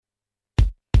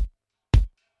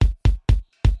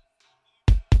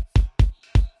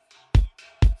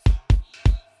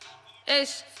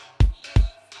Eish,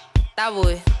 tá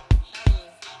bom.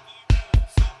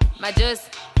 Majosi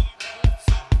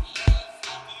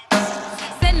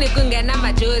seni kungena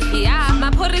majosi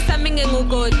maphorisa minge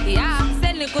ngukoti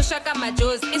seni kushaka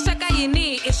majosi ishaka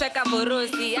yini ishaka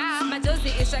borosi majosi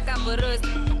ishaka borosi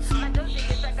majosi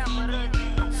ishaka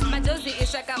borosi majosi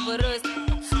ishaka borosi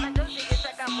majosi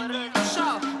ishaka borosi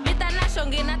sho bitana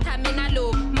shongina thamina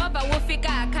lo mova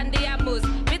wufika khandi ya mus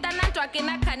bitana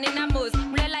twakina khanina mus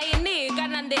mlela yini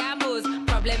kanande ya mus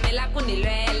problem la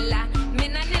kunilwela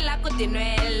mina nila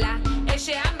kutinwela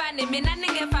eshihamba ni mina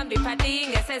ningefambi phati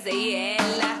ngeseze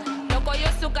yela loko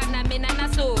yosuka na mina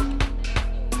nasuka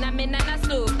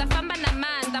tafamba na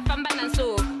man tafamba na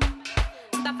nsuka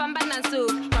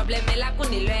problem la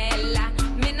kunilwela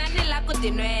mina nila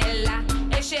kutinwela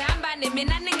eshihamba ni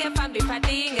mina ningefambi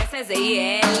phati ngeseze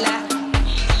yela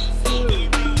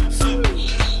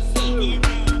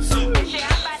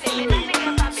eshihamba ni mina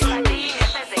ningefambi phati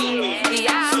ngeseze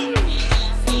yela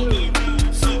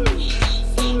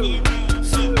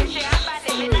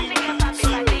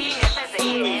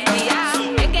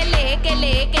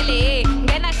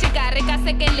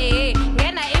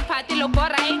ngena iphathi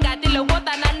lokora ingati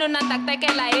lokota nanuna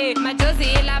taktekela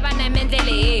majosi ilava na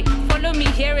mendlele follow me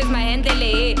here is my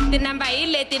handle tinamba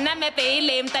ile tinamepe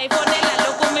ile mtaifonela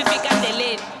loko mifika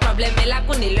ndeleni problem la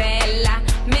kunilwela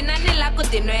mina nila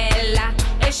kutinwela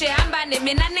eshihamba ni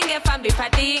mina ningefambi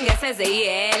phati ngeseze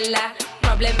yela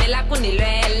problem la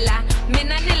kunilwela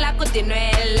mina nila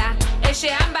kutinwela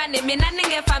eshihamba ni mina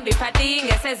ningefambi phati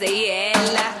ngeseze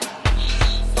yela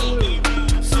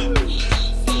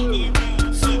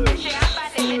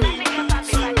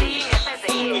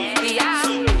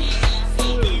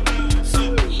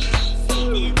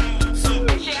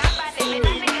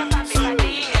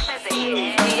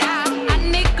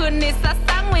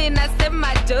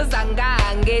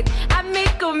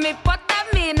amikumi pota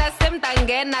mina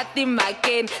semtangena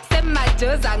timakeni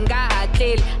semajoza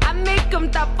ngahatleli amikum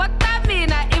tapota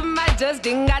mina imajos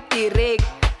dingatireki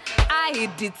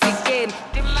ahiditsikeni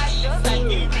timajoza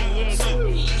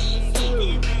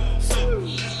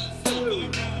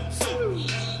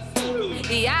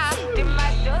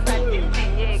timajoza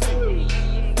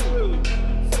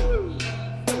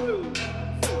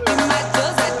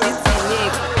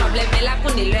titsinyeki probleme la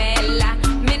kunilwela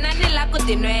mina nila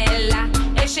kutinwela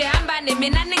eshihamba ni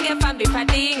mina ningefambi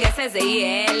phati ngeseze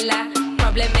yela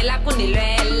probleme la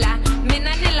kunilwela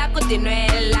mina nila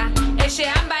kutinwela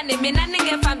eshihamba ni mina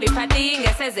ningefambi phati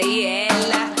ngeseze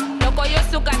yela loko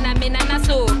yosuka na mina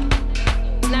nasuka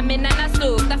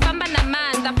tafamba na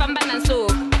man tafamba na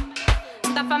nsuka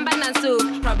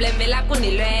probleme la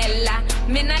kunilwela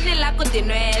mina nila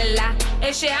kutinwela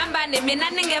eshihamba ni mina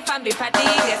ningefambi phati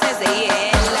ngeseze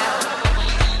yela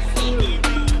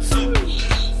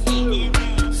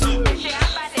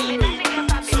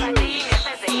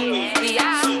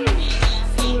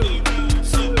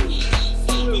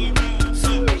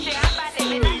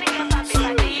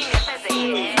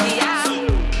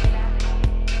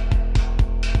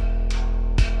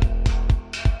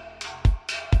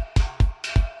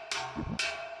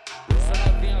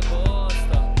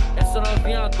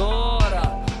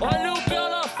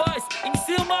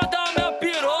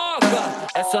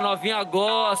Essa novinha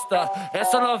gosta,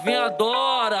 essa novinha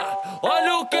adora.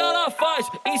 Olha o que ela faz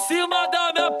em cima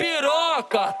da minha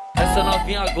piroca. Essa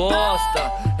novinha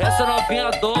gosta, essa novinha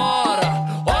adora.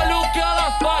 Olha o que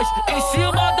ela faz em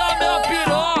cima da minha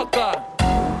piroca.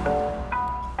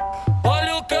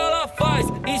 Olha o que ela faz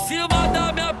em cima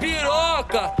da minha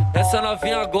piroca. Essa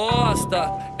novinha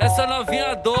gosta, essa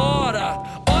novinha adora.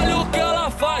 Olha o que ela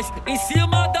faz em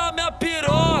cima da minha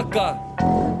piroca.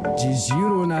 De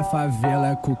giro na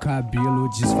favela com o cabelo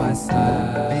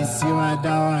disfarçado, em cima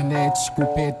da Hornet,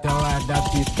 escopetão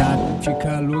adaptado.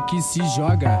 Fica louco e se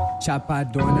joga,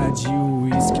 chapadona de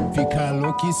uísque. Fica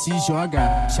louco e se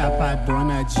joga,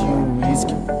 chapadona de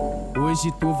uísque.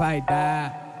 Hoje tu vai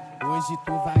dar, hoje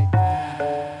tu vai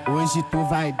dar, hoje tu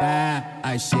vai dar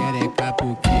a xereca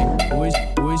porque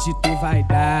hoje tu vai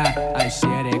dar a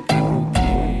xereca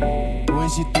porque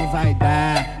hoje tu vai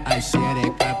dar a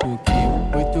xereca porque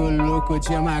muito louco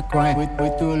de maconha,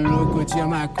 muito louco de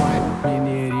maconha.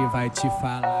 Mineiro vai te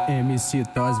falar, MC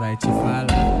Tos vai te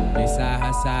falar. vem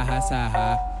sarra, sarra,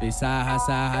 sarra, vem sarra,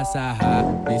 sarra, sarra,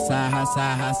 vem sarra,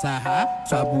 sarra, sarra,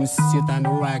 sua buceta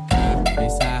no AK, vem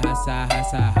sarra, sarra,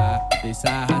 sarra, vem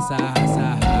sarra, sarra,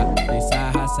 sarra, vem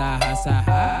sarra, sarra,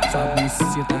 sarra, sua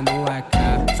buceta no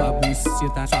AK, sua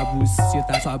buceta, sua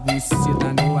buceta, sua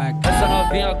buceta no AK. Essa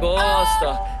novinha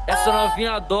gosta, essa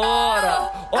novinha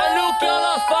adora. Olha o que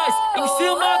ela faz em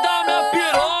cima da minha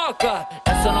piroca.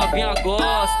 Essa novinha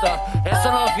gosta,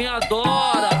 essa novinha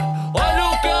adora. Olha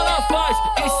o que ela faz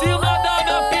em cima da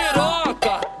minha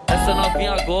piroca. Essa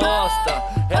novinha gosta,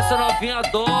 essa novinha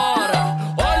adora.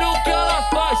 Olha o que ela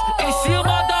faz em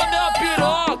cima da minha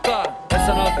piroca.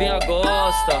 Essa novinha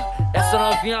gosta, essa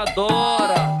novinha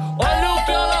adora. Olha o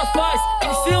que ela faz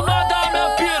em cima da minha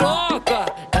piroca.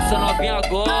 Essa novinha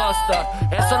gosta,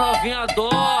 essa novinha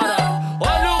adora.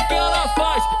 Olha o que ela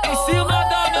faz em cima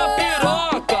da minha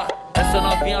piroca. Essa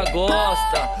novinha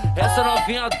gosta, essa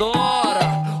novinha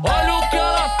adora. Olha o que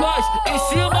ela faz em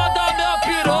cima da minha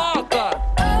piroca.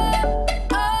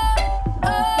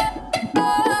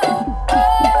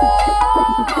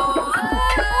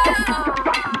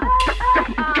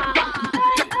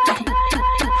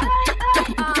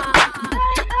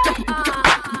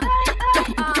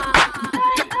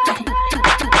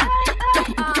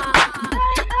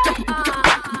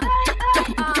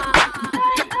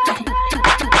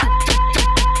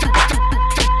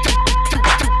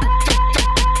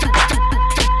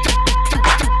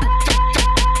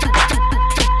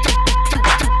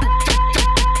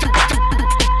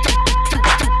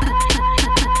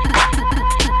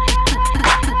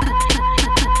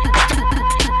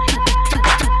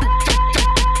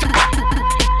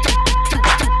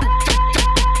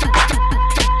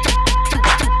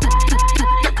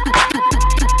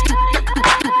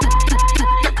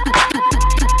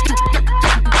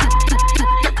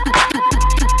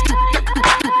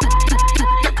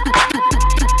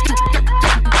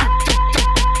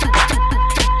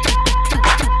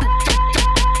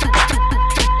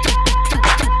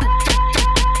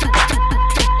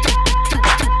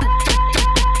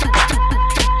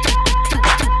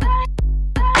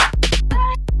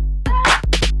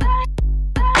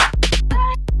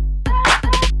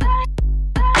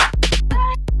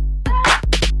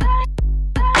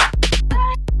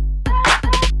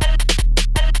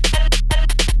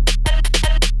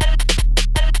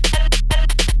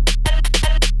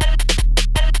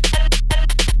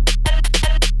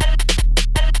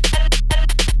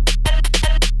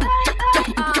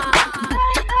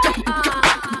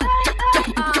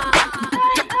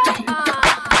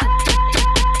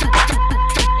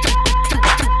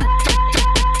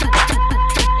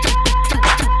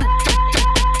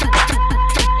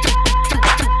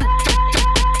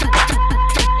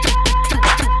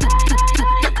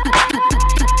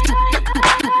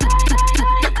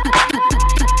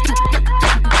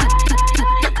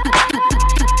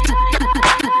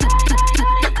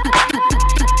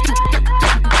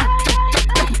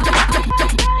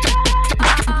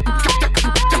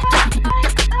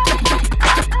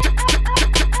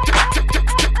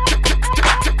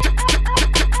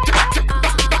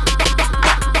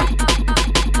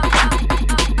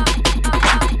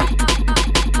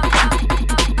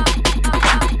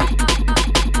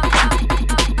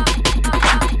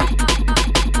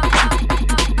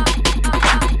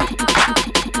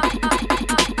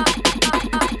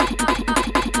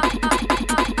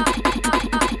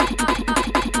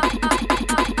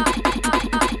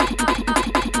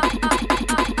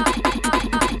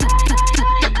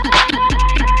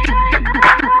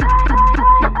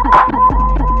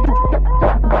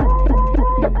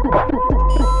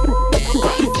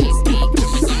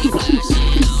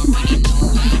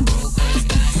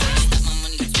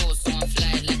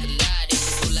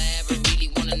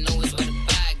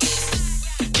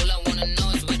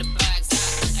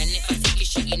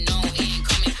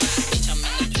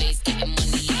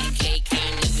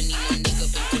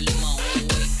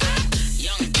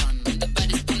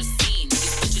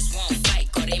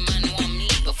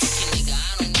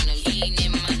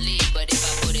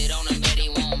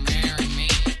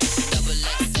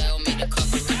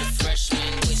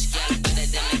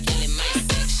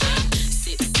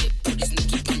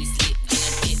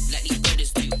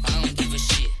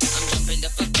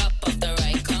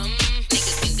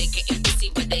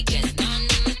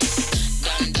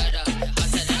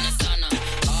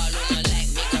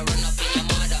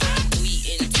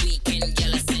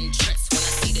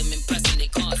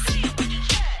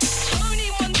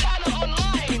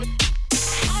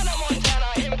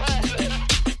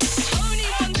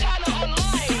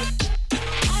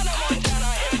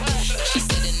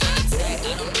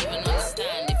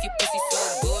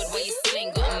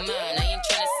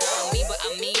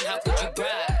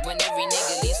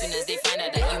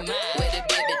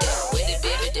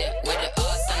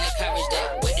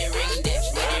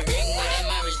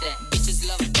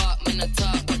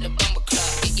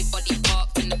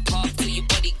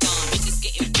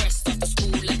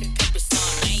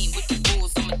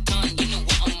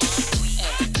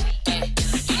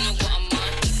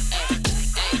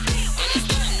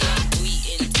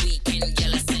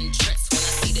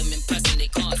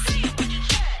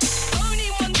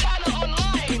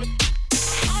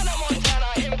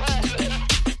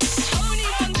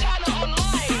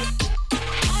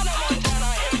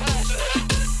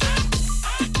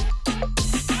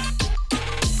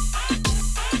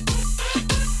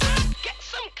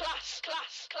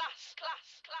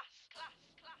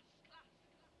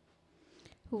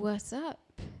 What's up?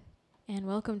 And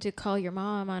welcome to Call Your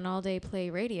Mom on All Day Play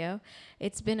Radio.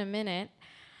 It's been a minute,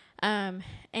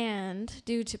 and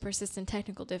due to persistent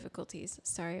technical difficulties,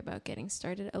 sorry about getting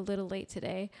started a little late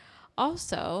today.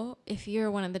 Also, if you're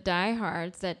one of the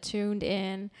diehards that tuned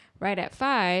in right at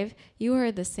 5, you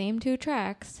heard the same 2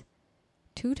 tracks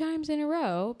 2 times in a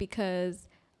row because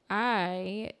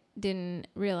I didn't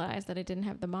realize that I didn't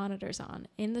have the monitors on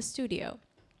in the studio.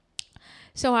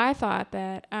 So I thought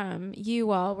that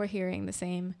you all were hearing the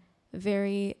same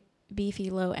very beefy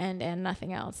low end and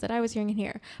nothing else that I was hearing in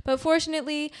here. But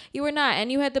fortunately, you were not, and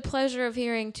you had the pleasure of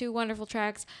hearing 2 wonderful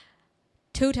tracks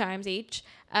 2 times each.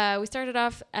 We started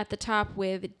off at the top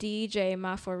with DJ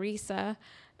Maforisa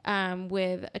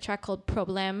with a track called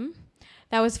Problem.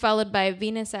 That was followed by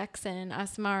Venus X and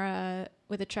Asmara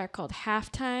with a track called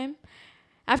Halftime.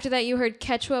 After that, you heard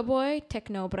Quechua Boy,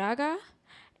 Tecno Braga.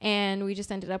 And we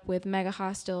just ended up with Mega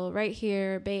Hostile right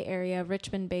here, Bay Area,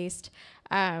 Richmond-based.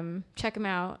 Check him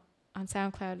out on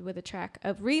SoundCloud with a track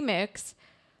of remix.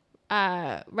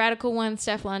 Radical One,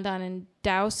 Steph London, and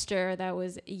Douster. That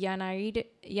was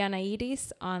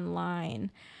Yanaidis Online.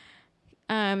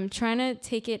 Trying to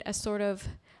take it a sort of,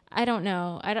 I don't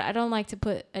know. I don't like to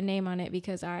put a name on it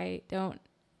because I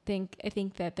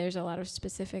think that there's a lot of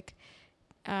specific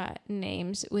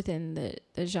names within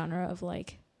the genre of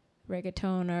like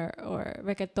reggaeton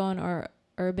or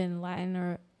urban Latin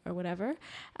or whatever.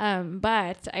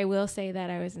 But I will say that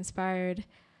I was inspired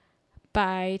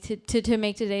by to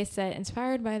make today's set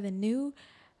inspired by the new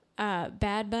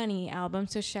Bad Bunny album.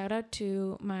 So shout out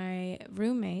to my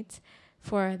roommates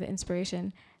for the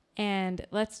inspiration. And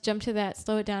let's jump to that,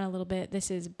 slow it down a little bit.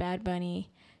 This is Bad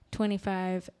Bunny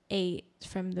 25/8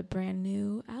 from the brand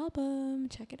new album.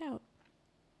 Check it out.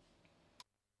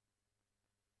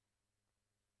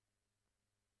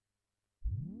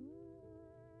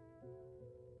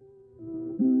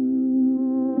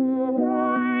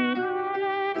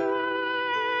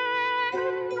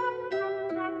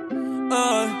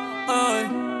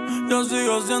 Yo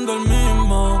sigo siendo el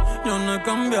mismo, yo no he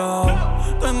cambiado.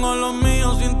 Tengo lo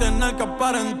mío sin tener que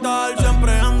aparentar.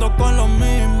 Siempre ando con lo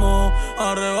mismo,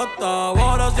 arrebatado.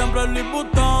 Ahora siempre el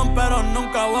Liputón, pero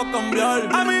nunca voy a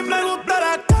cambiar. A mí me gusta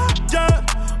la calle,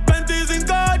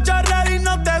 25 ready,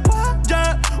 no te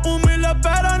guayes. Humilde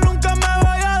pero nunca me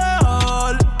voy a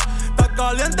dejar. Está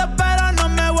caliente pero no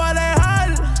me voy a dejar.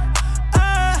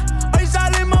 Hoy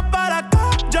salimos para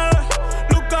calle.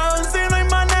 Lucado si no hay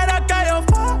manera que yo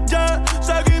falle.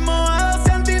 Seguimos a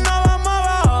 200 y no vamos a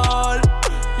bajar.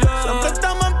 Siempre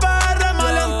estamos en PR,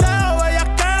 maleanteo,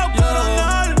 bellaqueo,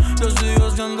 coronel. Yo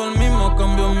sigo siendo el mismo,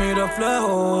 cambio mi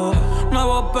reflejo.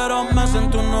 Nuevo pero me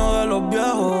siento uno de los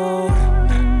viejos.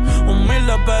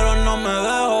 Humilde pero no me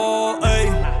dejo, ey.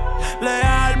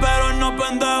 Leal pero no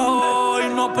pendejo. Y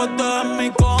no puestes en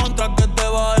mi contra que te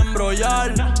va a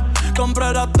embrollar.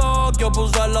 Compré la Tokio,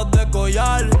 puse las de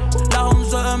collar. Las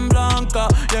 11 en blanca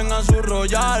y en azul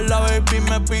royal. La baby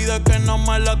me pide que no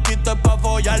me la quite pa'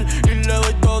 follar. Y le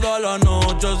doy toda la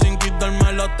noche sin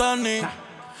quitarme la tenis.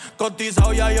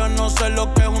 Cotizado ya yo no sé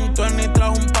lo que es un tenis.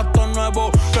 Trajo un pasto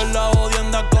nuevo que la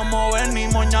jodienda como Benny.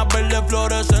 Moñas verdes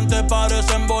fluorescentes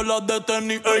parecen bolas de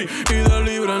tenis, ey. Y de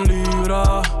libra en libra,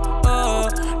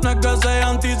 no es que sean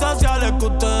antisociales, que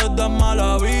ustedes den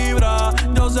mala vibra.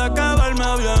 Yo sé que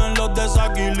verme bien los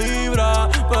desequilibra.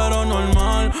 Pero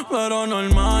normal, pero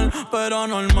normal, pero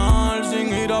normal.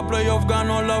 Sin ir a playoff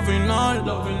gano la final.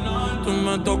 Tú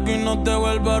me tocas y no te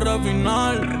vuelves a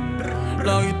refinar.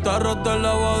 La guitarra te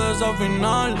la voy a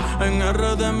desafinar. En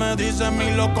RD me dice mi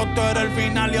loco, tú eres el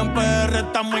final. Y en PR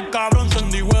está muy cabrón,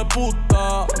 sendigo de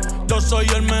puta. Yo soy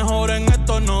el mejor en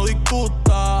esto, no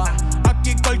discuta.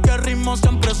 Aquí cualquier ritmo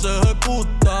siempre se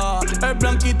ejecuta. El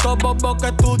blanquito bobo que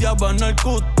estudiaba en el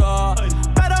CUTA.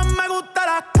 Pero me gusta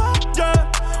la calle,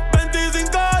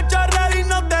 25 ready,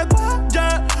 no te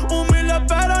guayes. Humilde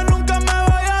pero nunca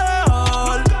me voy a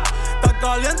dejar. Está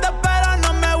caliente pero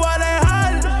no me voy a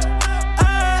dejar.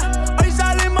 Hoy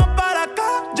salimos para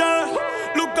calle.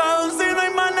 Lucado si no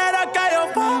hay manera que yo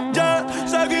falle.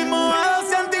 Seguimos a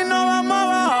 200 y no vamos a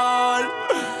bajar.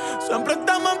 Siempre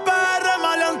estamos en PR,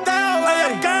 maleanteo,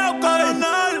 bellaqueo,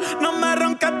 coronel. No me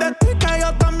ronques de ti que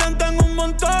yo también tengo un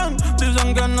montón.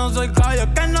 Dicen que no soy calle,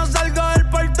 que no salgo del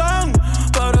portón.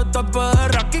 Pero esto es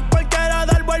PR, aquí cualquiera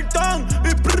da el vueltón. Y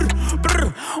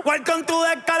welcome to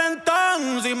the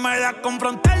calentón. Si me das con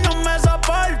frontal no me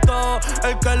soporto.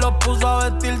 El que lo puso a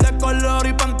vestir de color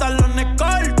y pantalones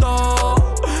cortos.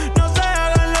 No se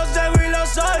hagan los ciegos y los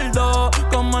sordos.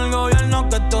 Como el gobierno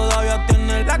que todavía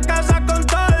tiene la casa con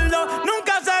toldo.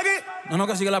 Nunca seguí. No,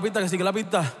 que sigue la pista, que sigue la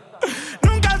pista.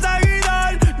 Nunca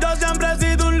seguidor, yo siempre he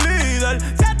sido un líder.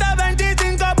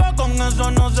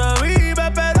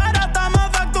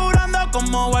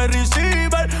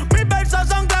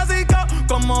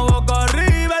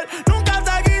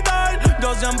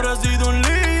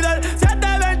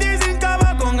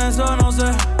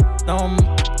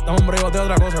 Dame un break de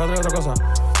otra cosa.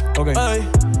 Ok. Ey,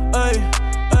 ey,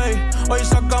 ey. Hoy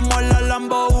sacamos la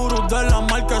Lambo Urus de la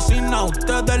marquesina.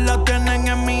 Ustedes la tienen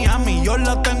en Miami, yo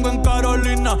la tengo en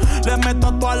Carolina. Le meto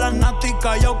a todas las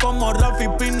náticas, yo como Rafi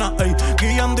Pina. Ey,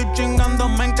 guiando y chingando,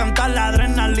 me encanta la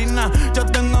adrenalina. Yo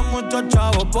tengo muchos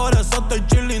chavos, por eso estoy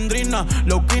chilindrina.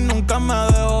 Low-key nunca me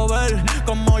dejo ver,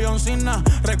 como John Cena.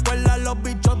 Recuerda, los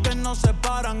bichos que no se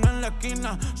paran en la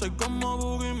esquina. Soy como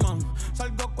Boogeyman,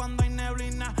 salgo cuando hay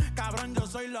neblina. Cabrón, yo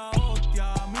soy la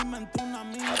hostia, mi mente una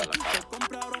mina. Se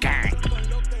compraron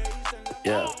lo que hice en la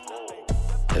yeah.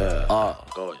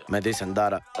 Me dicen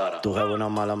Dara, tu jefe una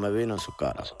mala me vino en su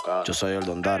cara. Yo soy el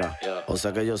Don Dara, o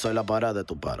sea que yo soy la para de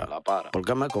tu para. ¿Por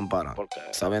qué me comparan?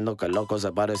 Sabiendo que el loco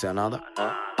se parece a nada.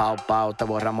 Pau, pau, te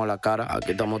borramos la cara.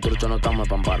 Aquí estamos truchos, no estamos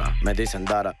pampara. Me dicen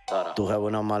Dara, tu jefe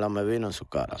una mala me vino en su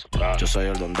cara. Yo soy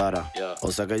el Don Dara,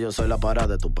 o sea que yo soy la para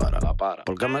de tu para.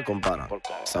 ¿Por qué me comparan?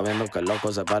 Sabiendo que el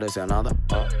loco se parece a nada.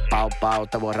 Pau, pau,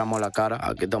 te borramos la cara.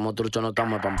 Aquí estamos truchos, no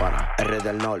estamos pampara. R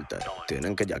del norte,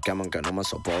 tienen que yaquearme que no me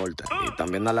soporten. Y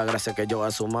también da la gracia que yo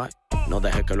asuma, no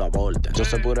deje que lo aborten. Yo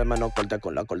soy puro y menos corte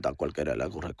con la corta, cualquiera le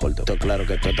hago un recorte. Estoy claro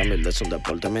que esta mierda es un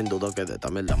deporte, me dudo que de esta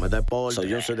mierda me deporte.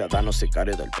 Soy un ciudadano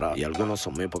sicario del trap, y algunos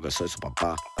son míos porque soy su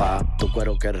papá. Tu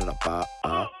cuero quiere rapar,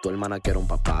 tu hermana quiere un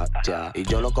papá, ya. Y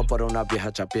yo loco por una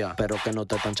vieja chapia, pero que no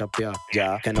te tan chapia,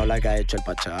 ya. Que no le haya hecho el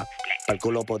pachá, el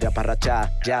culo podía parrachar,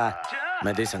 ya.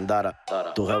 Me dicen Dara,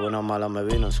 tu jefe una mala me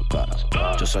vino en su cara.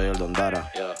 Yo soy el Don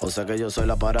Dara, o sea que yo soy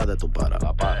la para de tu para.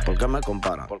 ¿Por qué me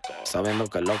comparan? Sabiendo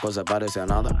que el loco se parece a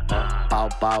nada. Pau,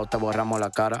 pau, te borramos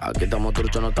la cara. Aquí estamos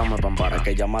truchos, no estamos pampara.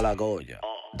 Que llama la Goya.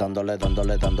 Dándole duro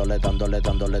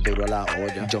a la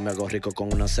olla. Yo me hago rico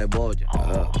con una cebolla.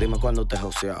 Dime cuando te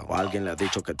joseado. Alguien le ha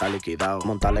dicho que está liquidado.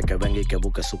 Montale que venga y que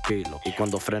busque su kilo. Y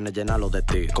cuando frene, llénalo de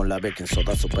ti. Con la baking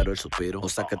soda supero el suspiro. O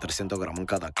sea que 300 gramos en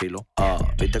cada kilo.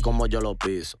 Viste como yo lo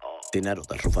piso. Dinero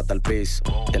te rufa hasta el piso.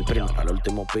 Del primero al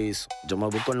último piso. Yo me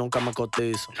busco y nunca me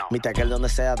cotizo. Mi taquel donde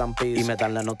sea dan piso. Y me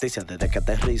dan la noticia desde que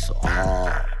te rizo.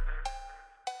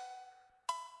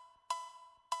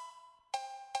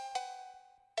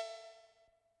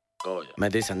 Me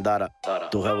dicen Dara,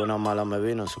 tu jefe una mala me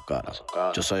vino en su cara.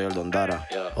 Yo soy el Don Dara,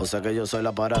 o sea que yo soy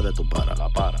la para de tu para.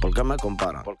 ¿Por qué me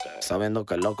comparan? Sabiendo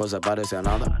que el loco se parece a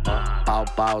nada. Pau,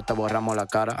 pau, te borramos la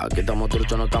cara. Aquí estamos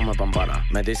truchos, no estamos pampara.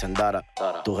 Me dicen Dara,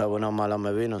 tu jefe una mala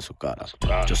me vino en su cara.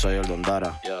 Yo soy el Don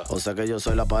Dara, o sea que yo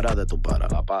soy la para de tu para.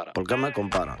 ¿Por qué me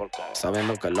comparan?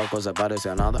 Sabiendo que el loco se parece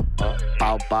a nada.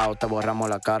 Pau, pau, te borramos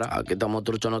la cara. Aquí estamos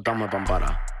truchos, no estamos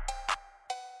pampara.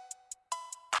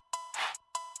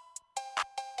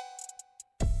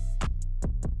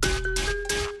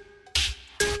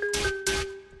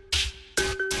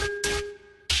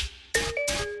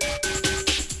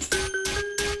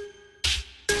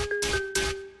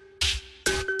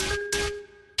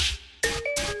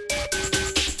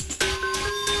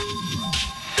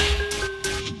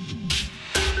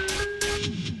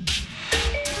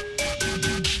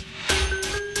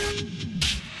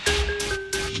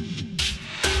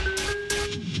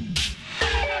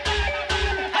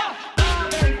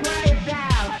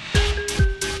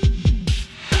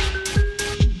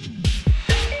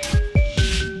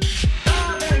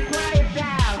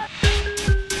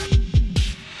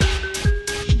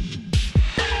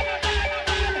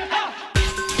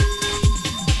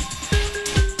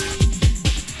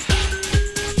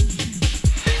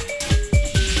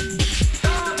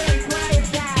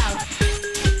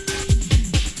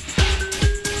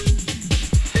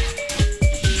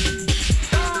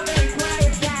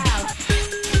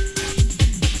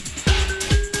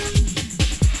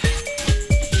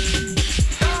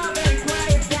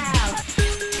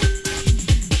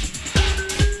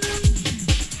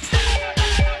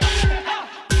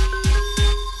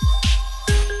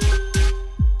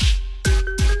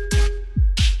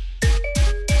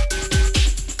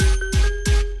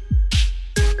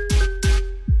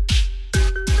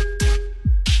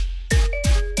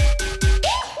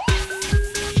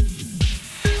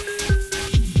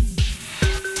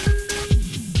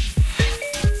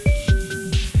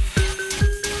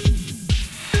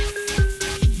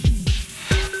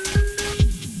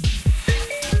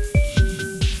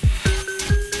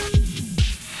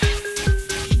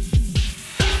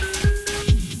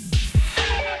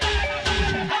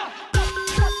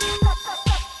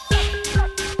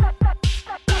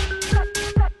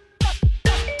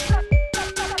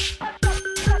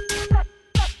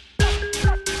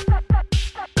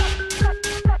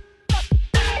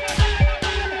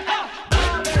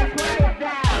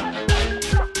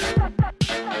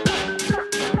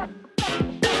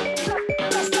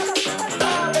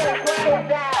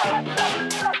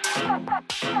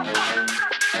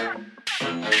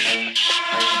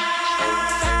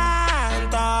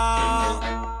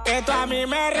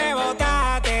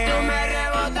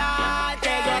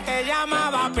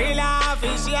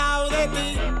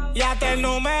 Ya te el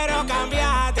número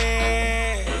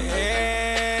cambiaste.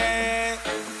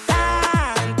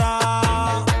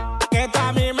 Tanto que tú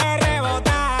a mí me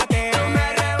rebotaste.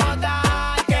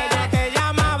 Que yo te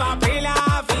llamaba pila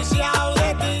aficiado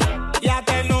de ti. Ya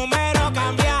te el número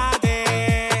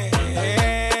cambiaste.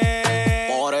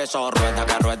 Por eso rueda,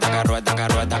 que rueda, que rueda, que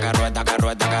rueda, que rueda, que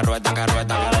rueda, que rueda, que rueda,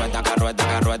 que rueda, que rueda,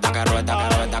 que rueda, que rueda, que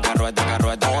rueda, que rueda, que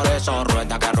rueda. Por eso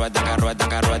rueda, que rueda, que rueda,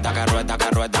 que rueda, que rueda,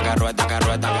 que rueda, que rueda, que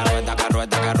rueda, que rueda, que rueda,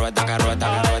 que rueda, que rueda,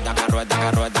 que rueda, que rueda,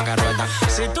 que rueda, que rueda.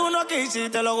 Si tú no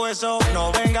quisiste los huesos,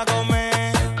 no venga a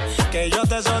comer, que yo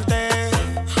te solté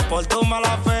por tu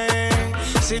mala fe.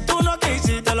 Si tú no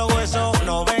quisiste los huesos,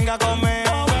 no venga a comer,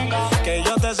 que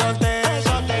yo te solté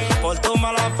por tu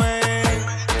mala fe.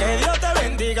 Que Dios te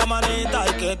bendiga, manita,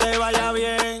 y que te vaya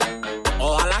bien.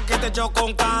 Ojalá que te choque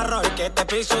un carro y que te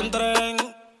pise un tren.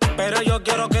 Pero yo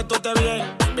quiero que tú estés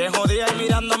bien, bien jodida y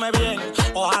mirándome bien.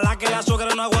 Ojalá que la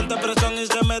suegra no aguante presión y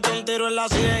se mete un tiro en la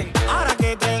 100. Ahora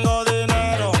que tengo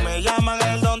dinero, me llaman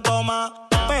el Don Tomás.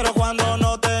 Pero cuando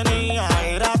no tenía,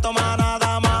 era tomar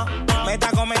nada más. Me está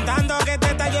comentando que te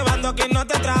está llevando quien no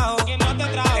te trajo.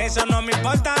 Eso no me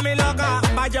importa, mi loca,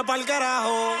 vaya pa'l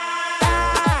carajo.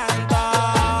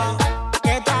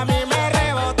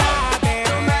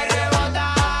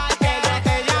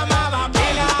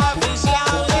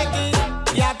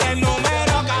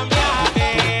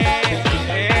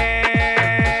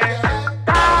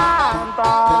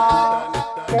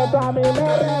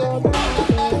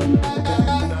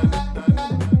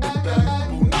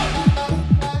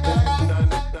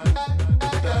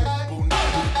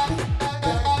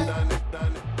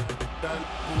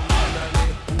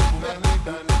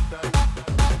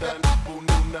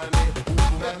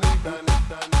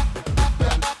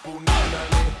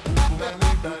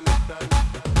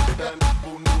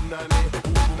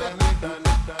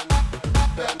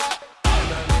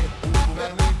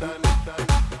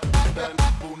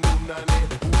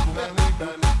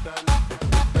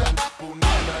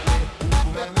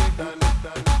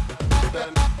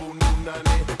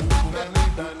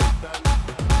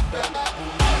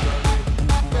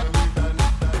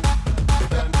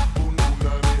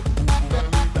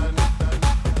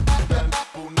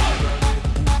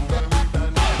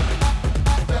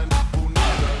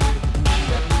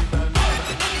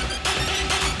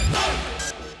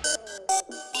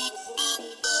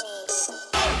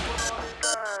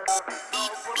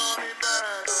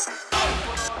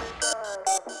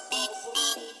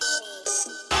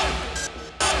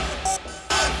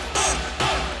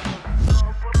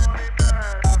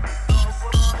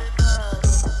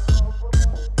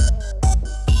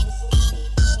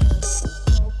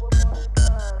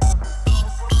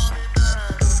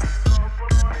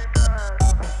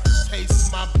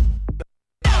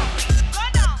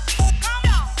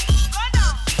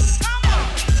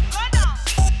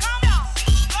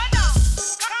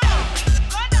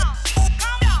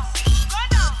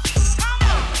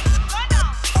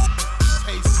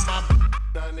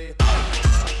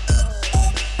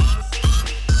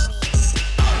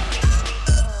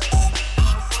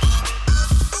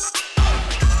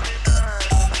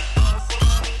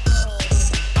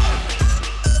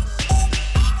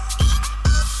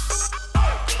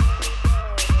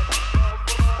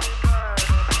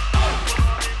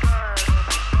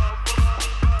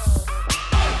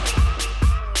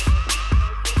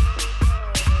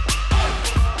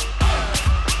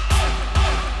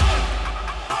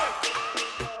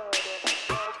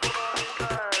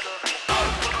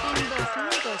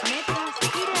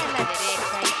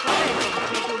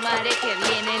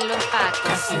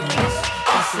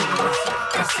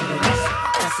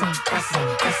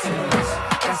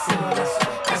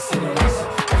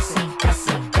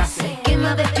 Quien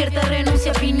más despierta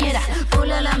renuncia a Piñera. Por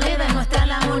la Alameda no está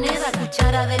la moneda.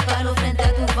 Cuchara de palo frente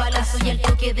a tus balazos y el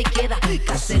toque de queda.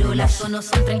 Cacerolazo no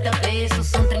son 30 pesos,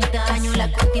 son 30 años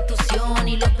la Constitución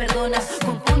y los perdonas.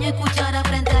 Con puño y cuchara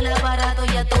frente al aparato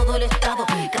y a todo el Estado.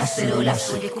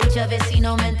 Cacerolazo y escucha vecino,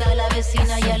 aumenta a la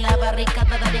vecina y a la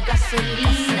barricada de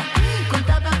gasolina. Con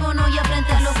tapa con olla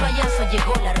frente a los payasos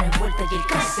llegó la revuelta y el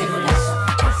cacerolazo.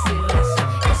 Cacerolazo,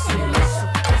 cacerolazo,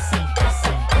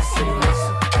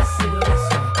 cacerolazo, cacerolazo,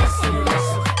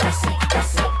 cacerolazo,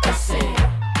 cacerolazo.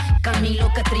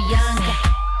 Camilo Catrillanca,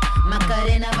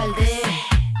 Macarena Valdés,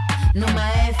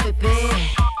 Noma FP,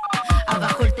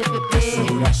 abajo el TPP.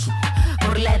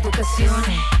 Por la educación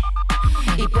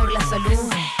y por la salud,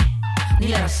 ni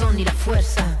la razón ni la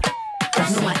fuerza.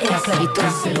 Noma es esclavitud.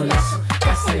 Cacerolazo,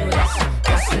 cacerolazo,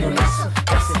 cacerolazo,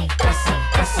 cacerolazo,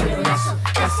 cacerolazo,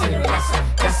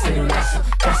 cacerolazo,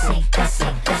 cacerolazo.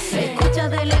 Se escucha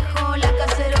de lejos la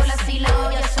cacerola, si la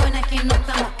olla suena es que no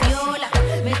estamos claros.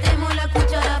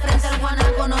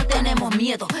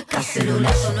 miedo.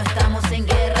 Cacerolazo, no estamos en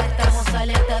guerra, estamos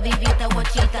alerta, vivita,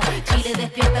 guachita. Chile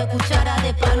despierta, cuchara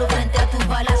de palo frente a tus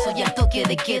balazos y al toque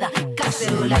de queda.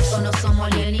 Cacerolazo, no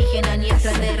somos alienígenas ni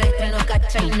extraterrestres, no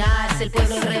cachai nada. Es el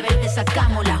pueblo rebelde,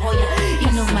 sacamos la joya y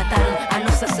nos mataron a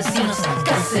los asesinos.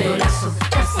 Cacerolazo,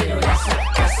 cacerolazo,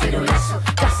 cacerolazo,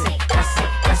 cacerolazo,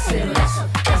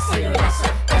 cacerolazo,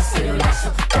 cacerolazo,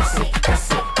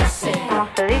 cacerolazo. Como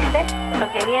se dice, lo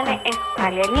que viene es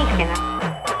alienígena.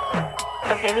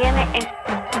 Lo que viene es...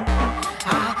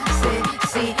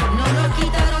 Sí, no nos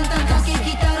quitaron tanto que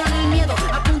quitaron el miedo.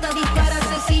 Apunta, dispara,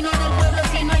 asesino del pueblo.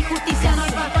 Si no hay justicia, no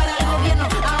hay paz para el gobierno.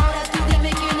 Ahora tú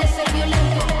dime quién es el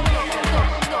violento.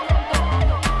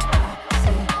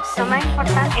 Lo más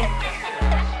importante es,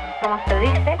 como se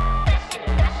dice,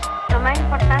 lo más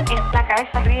importante es la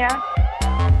cabeza fría.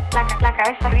 La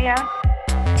cabeza fría.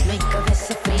 No hay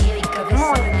cabeza fría y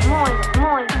cabeza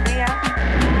muy fría.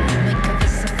 No hay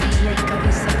cabeza fría y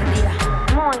cabeza fría.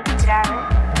 Muy grave.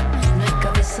 No hay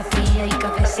cabeza fría y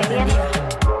cabeza fría.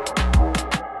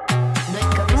 No hay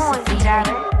cabeza muy fría.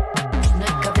 grave. No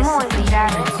hay cabeza Muy fría.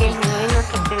 grave. Que disminuir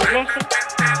nuestros privilegios.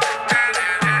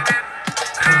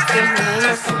 Que disminuir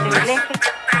nuestros privilegios.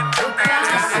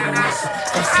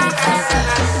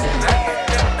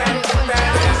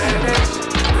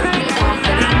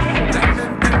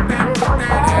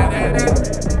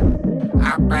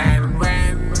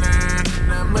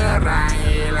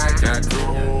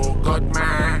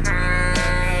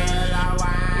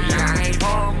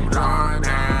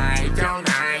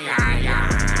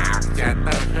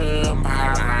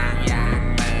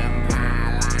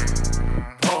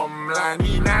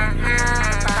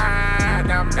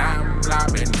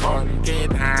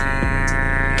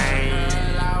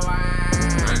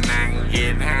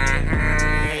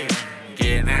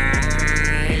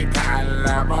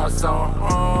โซ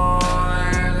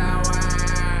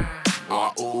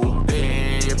อูดี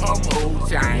ผมอู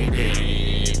ใจดี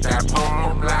แต่ผ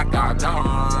มรักก็ต้อง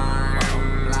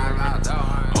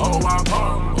โอ้ว่าผ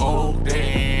มอูดี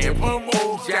ผมอู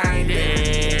ใจดี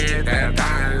แต่ท่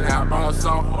านละบ่โซ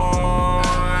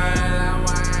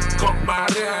ก็มา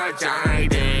เรื่อใจ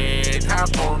ดีถ้า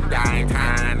ผมได้ท่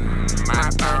านมา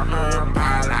เติมพ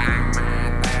ลัง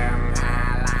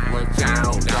ว่าเจ้า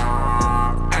ดอ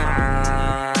ก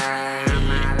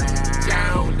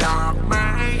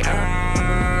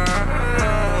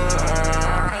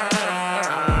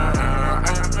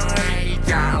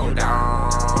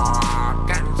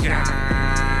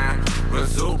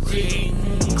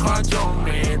จงเม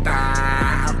ตตา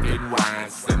เป็นวา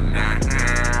สนา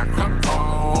ของผ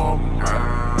ม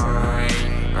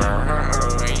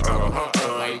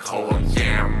โคตรแ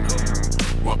จ่ม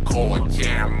ว่าโคตรแ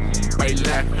จ่มไปเล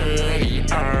ย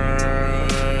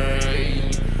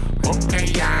ผมแค่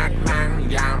อยากนั่ง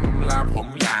ยำและผม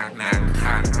อยากนั่งค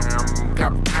ำกั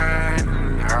บท่าน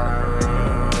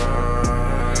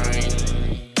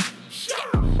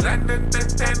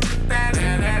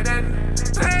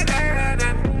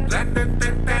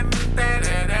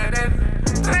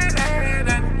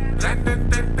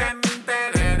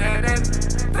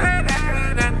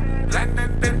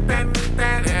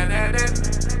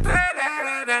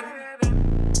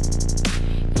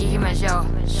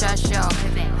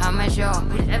I'm a show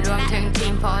รวมถึงที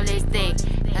ม politics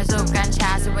และสูบกัญชา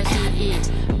สุภาชีอี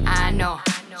I know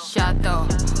ชอตโต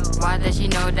วาตาชิ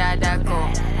โนดาดาโก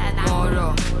โมโร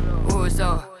อูโซ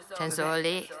ฉันโซ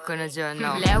ลิคุณโจโน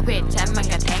แล้วเวทฉันมัน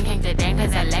กระแทงแข่งใจแดงถ้า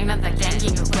จะแรงน้ำตาแกงยิ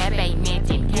งกับแควะไปเม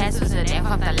จินแค่สู้แสดงค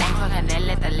วามตะแรงความคะแนนแ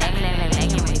ละตะแรง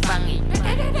ยังไม่ฟังอีก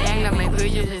แกงเราไม่พื้น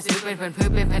อยู่ซื้อเป็นพันพื้น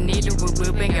เป็นพันนี้ดูบื้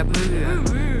อเป็นกับมือ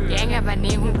แกงกับพัน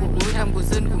นี้หูกูทำกู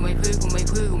ซึ้นกูไม่พื้น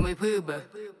เบอร์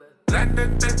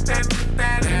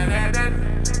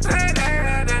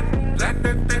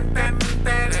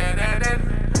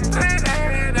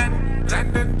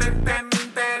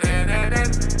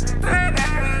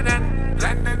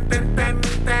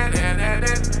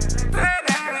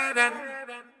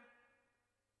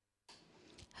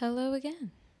Hello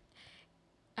again.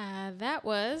 That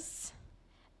was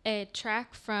a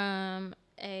track from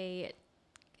a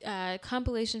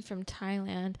compilation from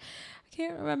Thailand. I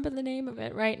can't remember the name of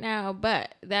it right now,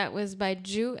 but that was by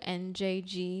Ju and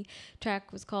JG.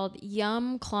 Track was called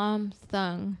Yum Klom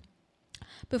Thung.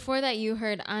 Before that, you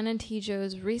heard Anand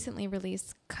Tijo's recently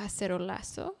released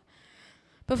Cacerolazo.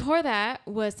 Before that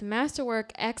was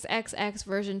Masterwork XXX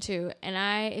version 2, and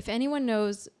if anyone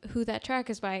knows who that track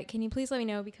is by, can you please let me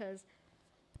know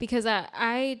because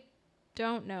I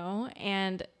don't know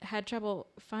and had trouble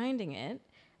finding it.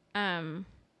 And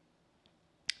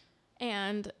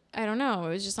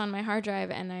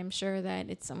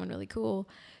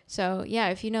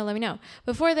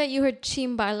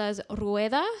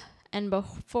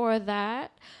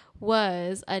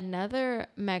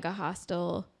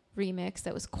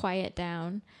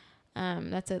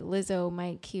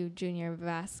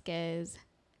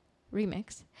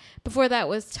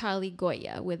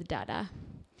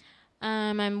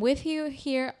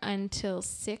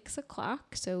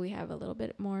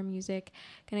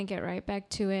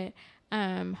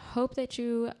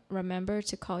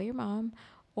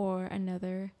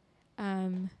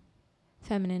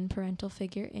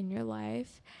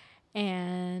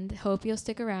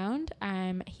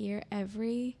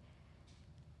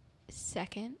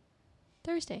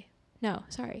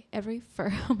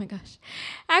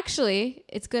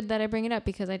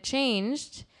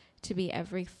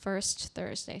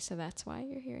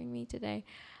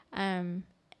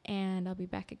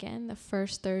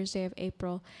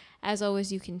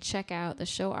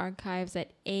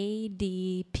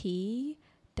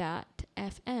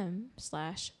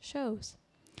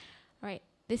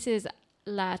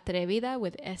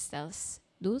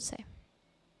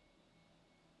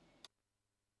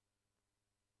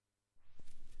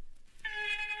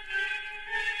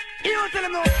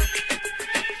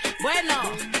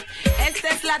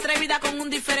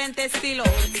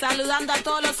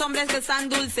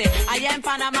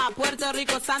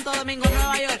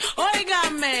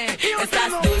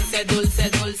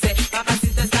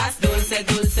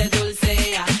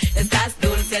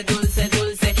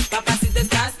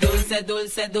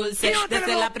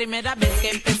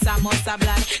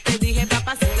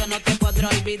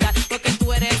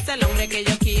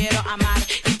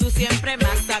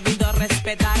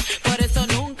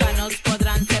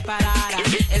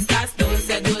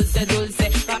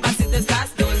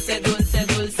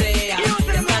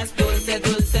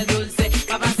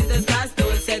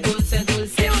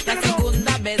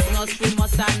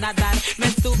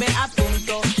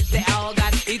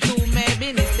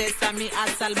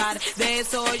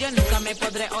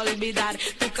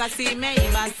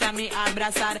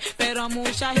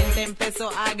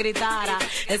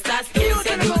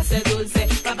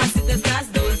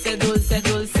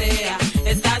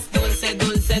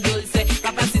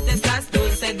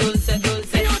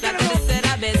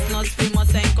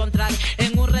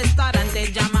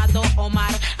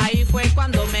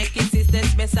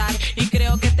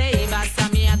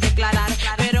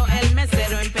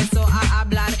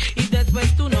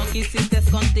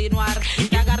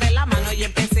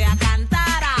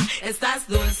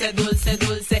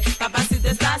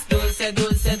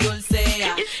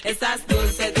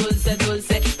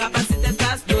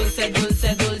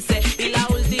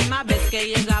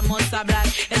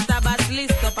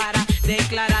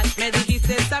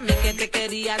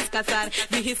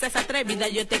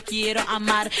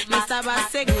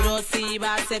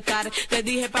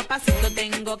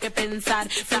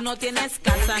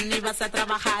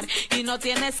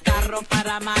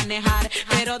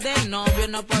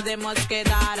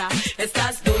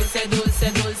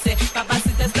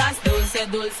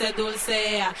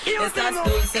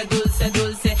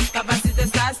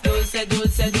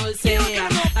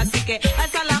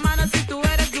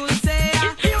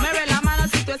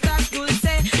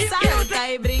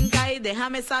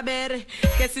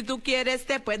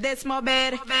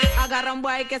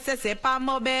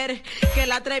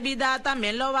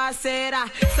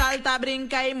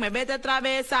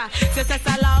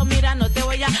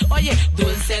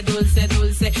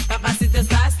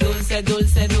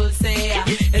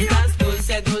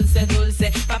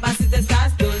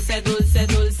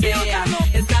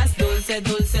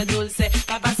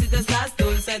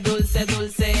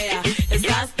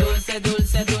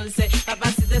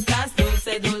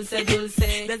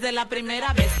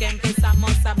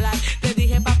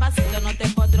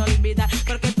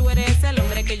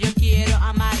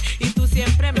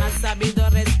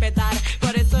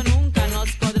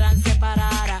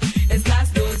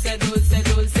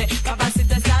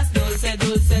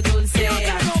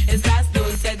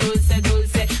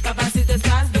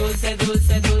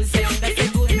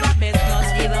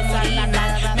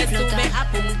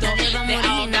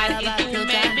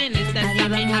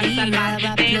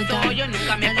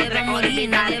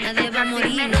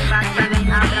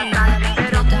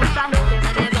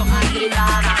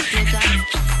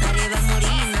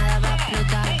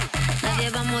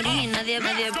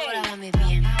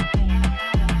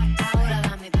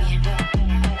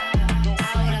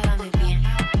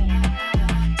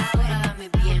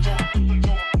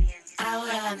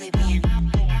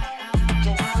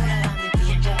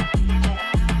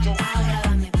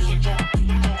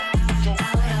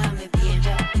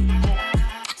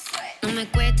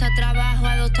cuesta trabajo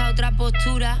adoptar otra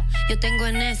postura. Yo tengo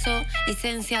en eso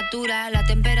licenciatura, la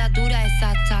temperatura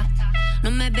exacta.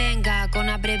 No me venga con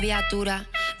abreviatura.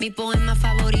 Mi poema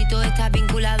favorito está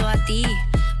vinculado a ti.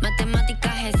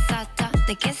 Matemáticas exactas,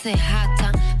 ¿de qué se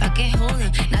jactan? ¿Pa' qué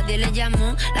joden? Nadie le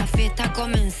llamó, la fiesta ha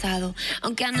comenzado.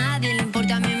 Aunque a nadie le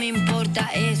importa, a mí me importa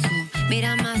eso.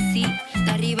 Mírame así,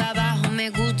 de arriba abajo me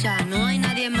gusta. No hay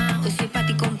nadie más, hoy soy pa'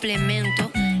 ti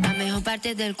complemento. La mejor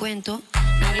parte del cuento.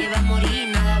 Nadie va a morir,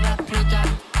 nada va a explotar.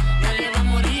 Nadie va a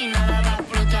morir, nada va a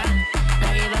explotar.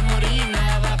 Nadie va a morir,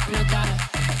 nada va a explotar.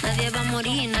 Nadie va a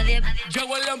morir, nadie.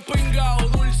 Llegó el empingao,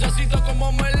 dulcecito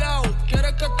como melao.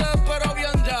 Quieres que te espero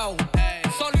bien dao.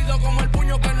 Sólido como el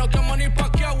puño que no quema ni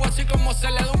paqueado. Así como se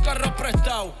le da un carro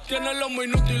prestado. Tiene los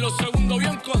minutos y los segundos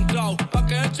bien contados. Pa'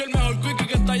 que eche el mejor quickie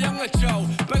que te hayan echado.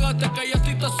 Pégate que ya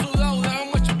estoy todo sudado.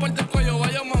 Déjame chuparte el cuello,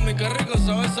 vaya mami, qué rico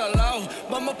sabe salado.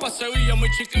 Vamos pa' Sevilla, mi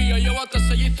chiquilla, llévate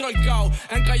ese gistro al cao.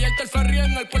 Encallarte el ferry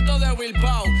en el puerto de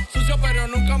Bilbao. Sucio pero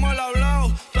nunca mal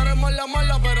hablado. Tú eres mala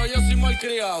mala, pero yo soy mal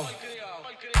criado.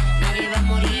 Nadie va a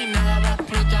morir, nada va a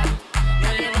explotar.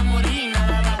 Nadie va a morir,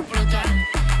 nada va a explotar.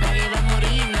 Nadie va a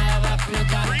morir, nada va a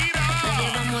explotar. Nadie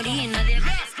va a morir, nadie.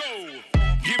 Let's go.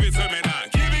 Give it to me now.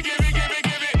 Give it, give it, give it,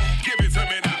 give it. Give it to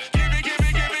me now. Give it, give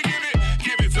it, give it, give it.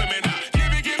 Give it to me now.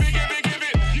 Give it, give it, give it, give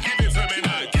it. Give it to me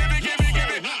now. Give it, give it,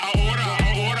 give it. Ahora,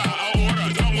 ahora, ahora.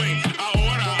 Don't wait.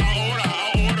 Ahora, ahora,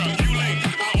 ahora. You late.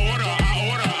 Ahora,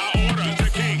 ahora, ahora. The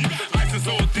king. Ice is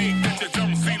so thick that you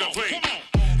don't see the way.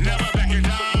 Never backing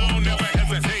down, never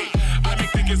hesitate. I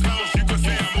make tickets bounce, you could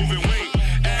say I'm moving weight.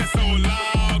 Ass so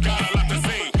loud, got a lot to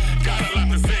say. Got a lot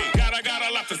to say. Got a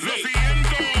lot to say. Lo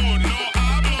siento, no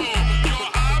hablo. Yo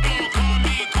hablo, con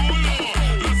mi culo.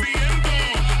 Lo siento,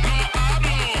 no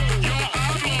hablo. Yo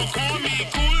hablo con mi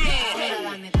culo.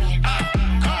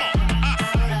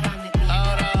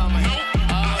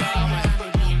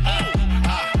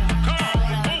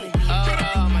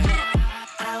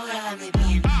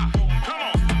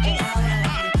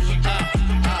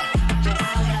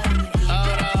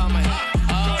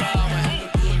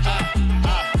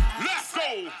 Let's go.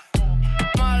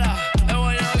 Mala, es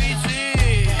buena bici.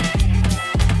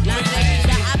 La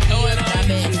negrita aquí otra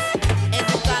vez,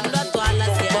 educando a todas las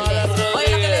ciales. Oye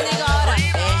lo que le digo ahora,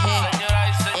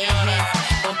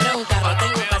 compré un carro,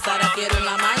 tengo casa, ahora quiero un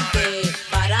amante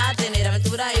para tener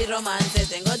aventura y romance.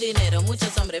 Tengo dinero,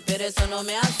 muchos hombres, pero eso no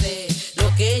me hace.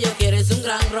 Lo que yo quiero es un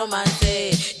gran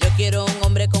romance. Yo quiero un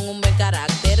hombre con un buen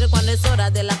carácter. Cuando es hora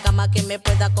de la cama que me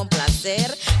pueda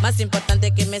complacer. Más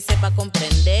importante que me sepa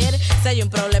comprender. Si hay un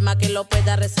problema que lo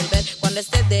pueda resolver. Cuando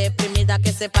esté deprimida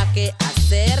que sepa qué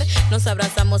hacer. Nos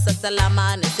abrazamos hasta el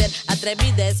amanecer.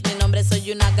 Atrevida es mi nombre,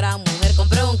 soy una gran mujer.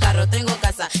 Compré un carro, tengo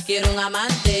casa, quiero un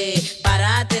amante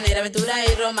para tener aventura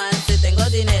y romance. Tengo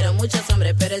dinero, muchos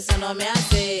hombres, pero eso no me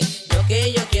hace. Lo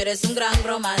que yo quiero es un gran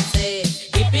romance.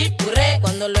 Hippie purré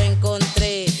cuando lo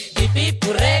encontré. Hippie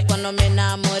purré cuando me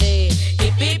enamoré.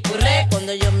 Hippie purré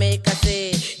cuando yo me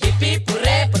casé. Hippie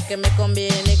purré porque me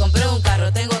conviene. Compré un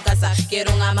carro, tengo casa,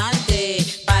 quiero un amante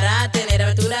para tener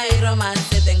aventura y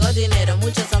romance. Tengo dinero,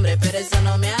 muchos hombres, pero eso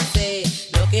no me hace.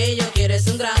 Lo que yo quiero es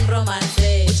un gran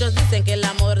romance. Muchos dicen que el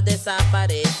amor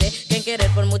desaparece, que en querer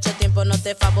por mucho tiempo no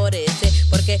te favorece,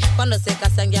 porque cuando se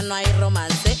casan ya no hay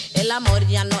romance. El amor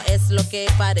ya no es lo que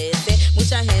parece.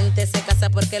 Mucha gente se casa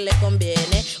porque le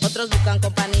conviene, otros buscan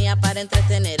compañía para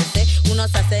entretenerse.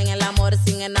 Unos hacen el amor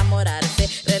sin enamorarse.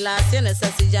 Relaciones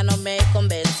así ya no me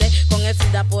convence. Con el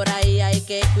SIDA por ahí hay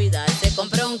que cuidarse.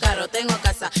 Compré un carro, tengo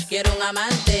casa, quiero un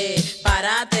amante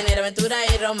para tener aventura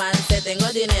y romance. Tengo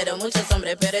dinero, muchos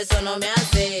hombres, pero eso no me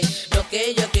hace. Lo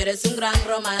que yo quiero es un gran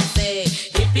romance.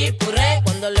 Hippie purré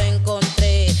cuando lo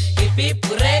encontré. Hippie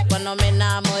purré cuando me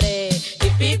enamoré.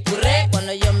 Hippie purré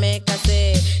cuando yo me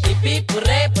casé. Hippie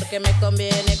purré porque me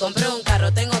conviene. Compré un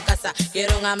carro, tengo casa,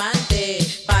 quiero un amante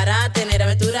para tener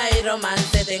aventura y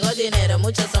romance. Tengo dinero,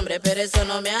 muchos hombres, pero eso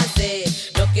no me hace.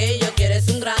 Lo que yo quiero es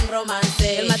un gran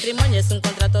romance. El matrimonio es un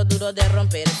contrato duro de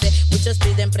romperse. Muchos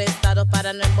piden prestado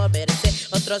para no envolverse.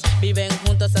 Otros viven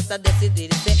juntos hasta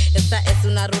decidirse. Esta es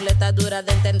una ruleta dura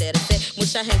de entenderse.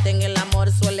 Mucha gente en el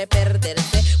amor suele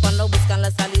perderse. Cuando buscan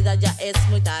la salida ya es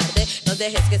muy tarde. No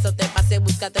dejes que eso te pase,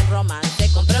 búscate un romance.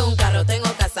 Compré un carro,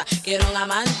 tengo casa, quiero un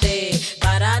amante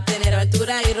para tener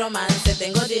aventura y romance.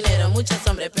 Tengo dinero, muchos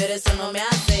hombres, pero eso no me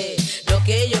hace. Lo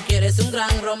que yo quiero es un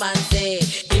gran romance.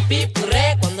 Hippie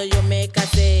purré cuando yo me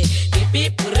casé.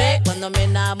 Hippie purré cuando me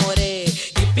enamoré.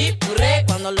 Hippie purré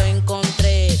cuando lo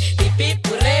encontré. Hippie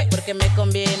purré porque me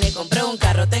conviene. Compré un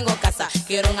carro, tengo casa,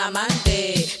 quiero un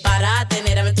amante para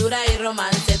tener aventura y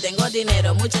romance. Tengo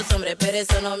dinero, muchos hombres, pero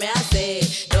eso no me hace.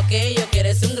 Lo que yo quiero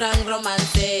es un gran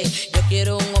romance. Yo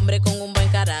quiero un hombre con un buen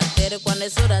carácter. Cuando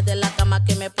es hora de la cama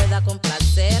que me pueda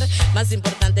complacer. Más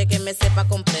importante que me sepa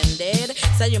comprender.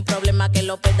 Si hay un problema que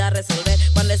lo pueda resolver.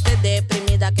 Cuando esté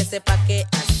deprimida que sepa qué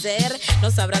hacer.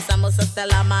 Nos abrazamos hasta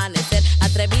el amanecer.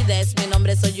 Atrevida es mi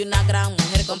nombre, soy una gran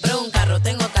mujer. Compré un carro,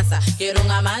 tengo casa, quiero un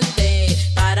amante.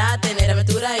 Para tener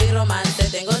aventura y romance.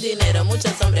 Tengo dinero,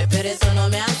 muchos hombres, pero eso no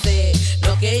me hace.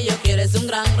 Lo que yo quiero es un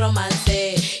gran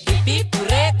romance. Y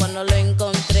pipurré cuando lo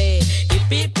encontré. Y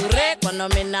pipurré cuando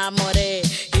me enamoré.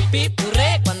 Y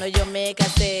pipurré cuando yo me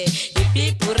casé. Y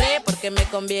pipurré porque me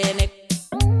conviene.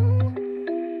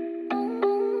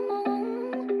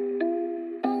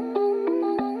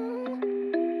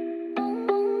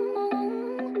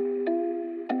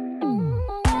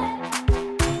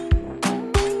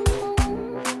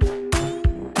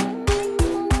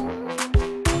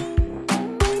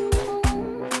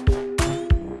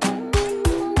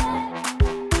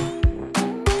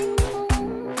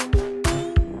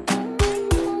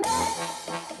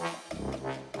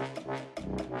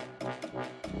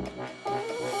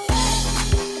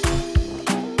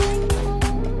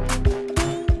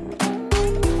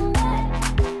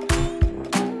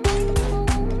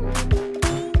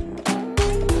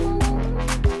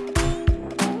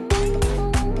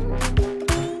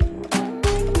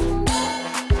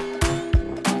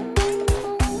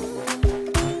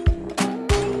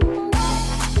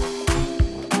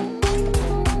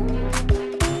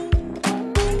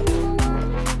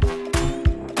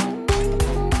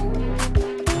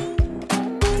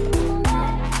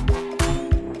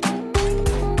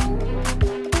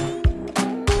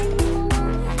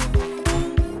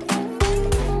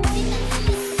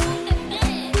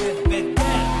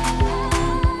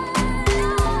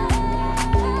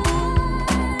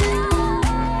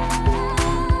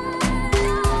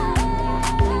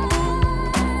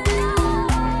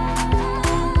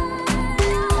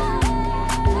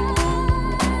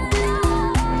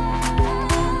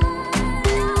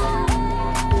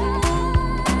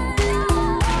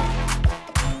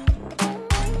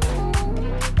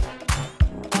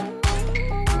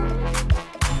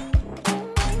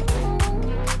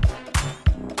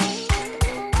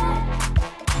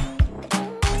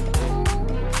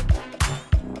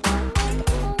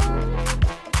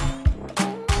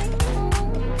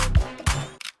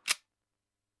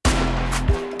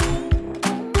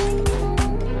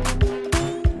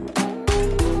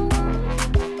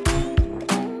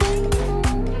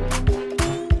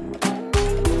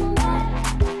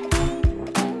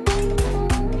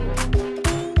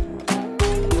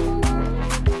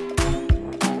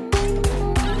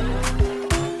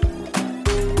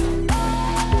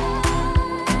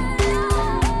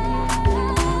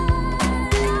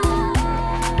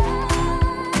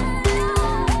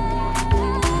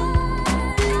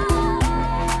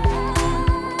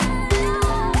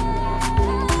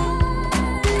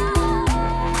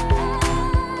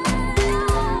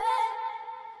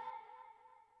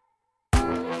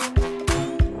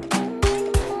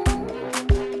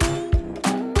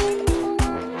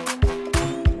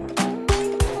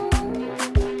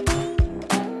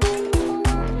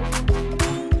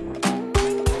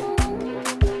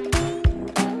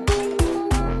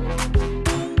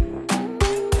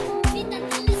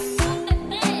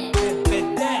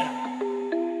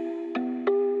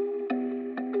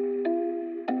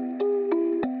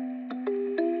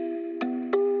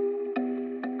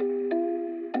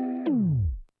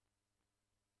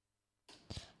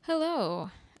 Hello,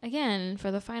 again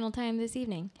for the final time this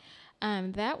evening.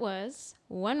 That was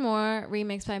one more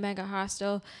remix by Mega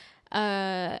Hostel.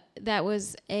 That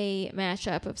was a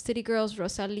mashup of City Girls,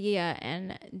 Rosalia,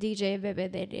 and DJ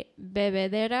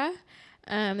Bebedera.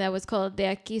 That was called De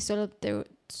Aquí Solo...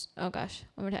 one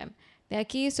more time. De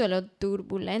Aquí Solo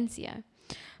Turbulencia.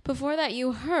 Before that,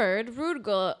 you heard Rude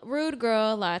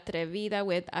Girl La Atrevida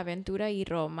with Aventura y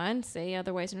Romance,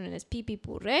 otherwise known as Pipi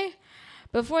Puré.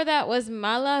 Before that was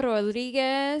Mala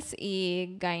Rodriguez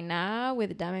y Gaina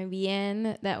with Dame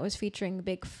Bien. That was featuring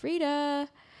Big Frida.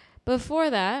 Before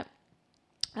that,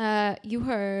 you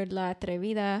heard La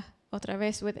Atrevida otra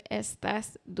vez with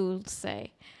Estás Dulce.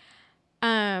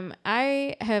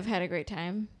 I have had a great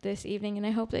time this evening, and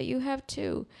I hope that you have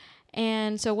too.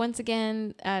 And so once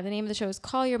again, the name of the show is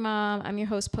Call Your Mom. I'm your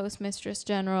host, Postmistress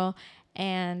General,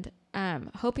 and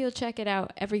hope you'll check it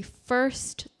out. Every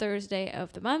first Thursday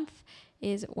of the month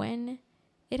is when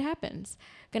it happens.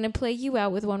 Gonna play you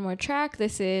out with one more track.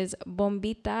 This is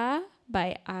Bombita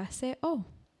by ACO.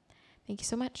 Thank you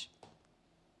so much.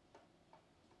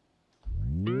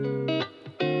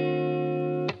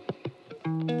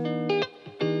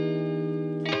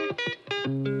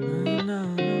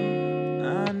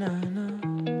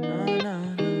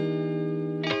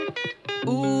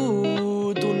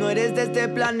 Tú no eres de este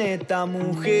planeta,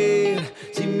 mujer.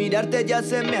 Sin mirarte ya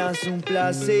se me hace un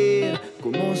placer.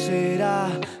 ¿Cómo será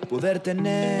poder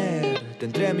tenerte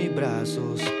entre mis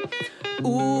brazos?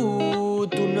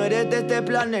 Tú no eres de este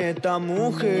planeta,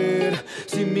 mujer.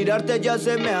 Sin mirarte ya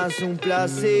se me hace un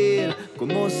placer.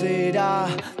 ¿Cómo será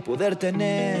poder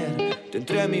tenerte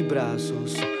entre mis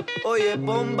brazos? Oye,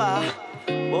 bomba,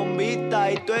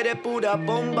 bombita, y tú eres pura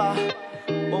bomba.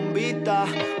 Bombita,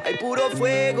 hay puro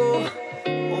fuego.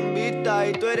 Bombita,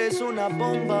 y tú eres una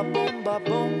bomba, bomba,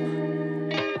 bomba.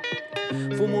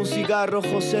 Fumo un cigarro,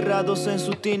 ojos cerrados en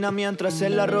su tina, mientras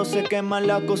el arroz se quema en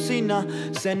la cocina.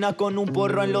 Cena con un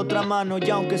porro en la otra mano, y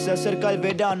aunque se acerca el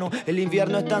verano, el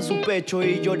invierno está en su pecho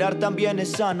y llorar también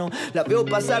es sano. La veo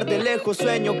pasar de lejos,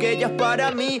 sueño que ella es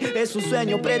para mí. Es un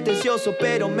sueño pretencioso,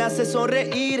 pero me hace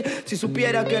sonreír. Si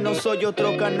supiera que no soy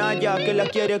otro canalla que la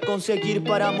quiere conseguir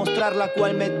para mostrar la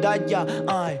cual medalla.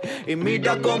 Ay, y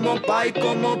mira cómo va, y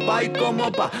cómo va, y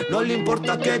cómo va. No le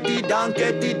importa que tiran,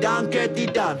 que tiran, que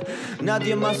tiran.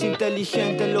 Nadie más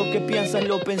inteligente lo que piensa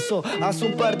lo pensó hace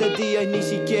un par de días y ni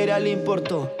siquiera le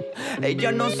importó.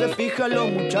 Ella no se fija en los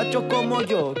muchachos como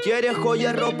yo. Quiere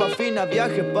joyas, ropa fina,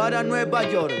 viajes para Nueva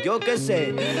York. Yo qué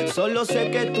sé, solo sé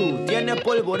que tú tienes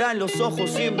pólvora en los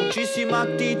ojos y muchísima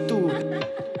actitud.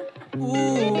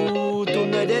 Tú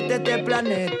no eres de este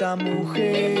planeta,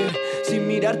 mujer. Sin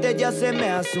mirarte ya se me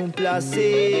hace un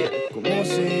placer. ¿Cómo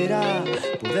será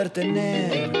poder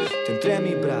tenerte entre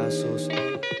mis brazos?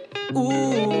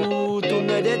 Tú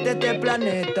no eres de este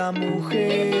planeta,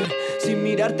 mujer. Sin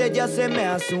mirarte ya se me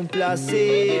hace un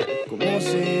placer. ¿Cómo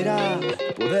será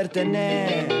poder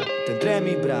tenerte entre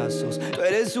mis brazos? Tú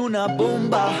eres una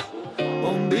bomba,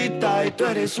 bombita, y tú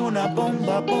eres una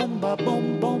bomba, bomba,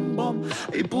 bom, bom, bom.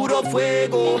 Y puro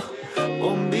fuego,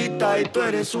 bombita, y tú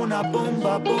eres una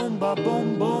bomba, bomba,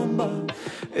 bom, bomba.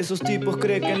 Esos tipos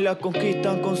creen que la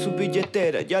conquistan con su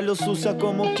billetera. Ya los usa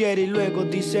como quiere y luego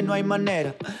dice no hay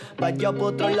manera. Vaya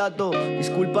por otro lado,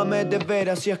 discúlpame de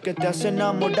veras si es que te has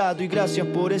enamorado. Y gracias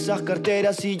por esas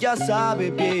carteras y ya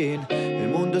sabe bien, el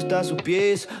mundo está a sus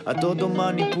pies. A todo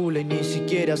manipula y ni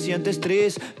siquiera siente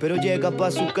estrés. Pero llega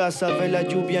pa' su casa, ve la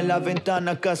lluvia en la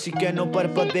ventana, casi que no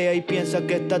parpadea y piensa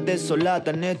que está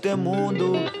desolada en este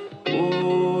mundo.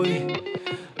 Uy,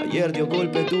 ayer dio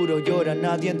golpe duro, llora,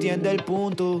 nadie entiende el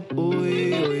punto.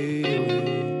 Uy, uy,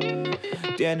 uy.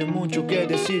 Tiene mucho que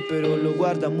decir, pero lo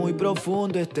guarda muy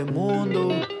profundo este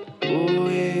mundo.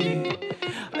 Uy,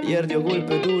 ayer dio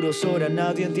golpe duro, ahora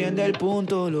nadie entiende el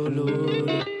punto.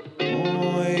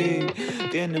 Uy,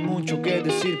 tiene mucho que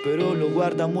decir, pero lo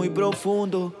guarda muy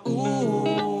profundo.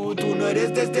 Tú no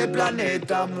eres de este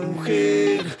planeta,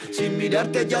 mujer. Sin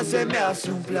mirarte ya se me hace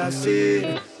un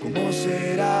placer. ¿Cómo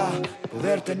será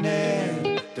poder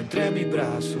tenerte entre mis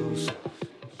brazos?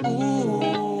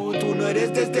 Tú no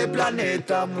eres de este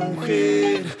planeta,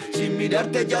 mujer. Sin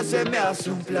mirarte ya se me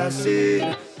hace un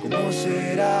placer. ¿Cómo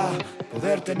será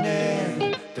poder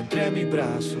tenerte entre mis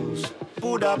brazos?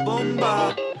 Pura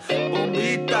bomba,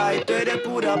 bombita, y tú eres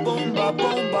pura bomba,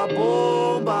 bomba,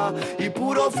 bomba. Y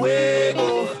puro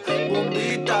fuego,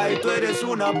 bombita, y tú eres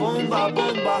una bomba,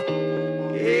 bomba.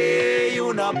 Ey,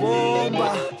 una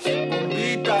bomba,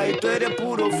 bombita, y tú eres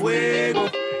puro fuego.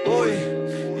 Uy,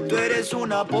 y tú eres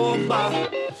una bomba,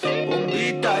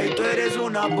 bombita, y tú eres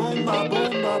una bomba,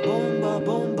 bomba, bomba,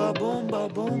 bomba, bomba, bomba,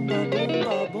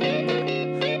 bomba, bomba.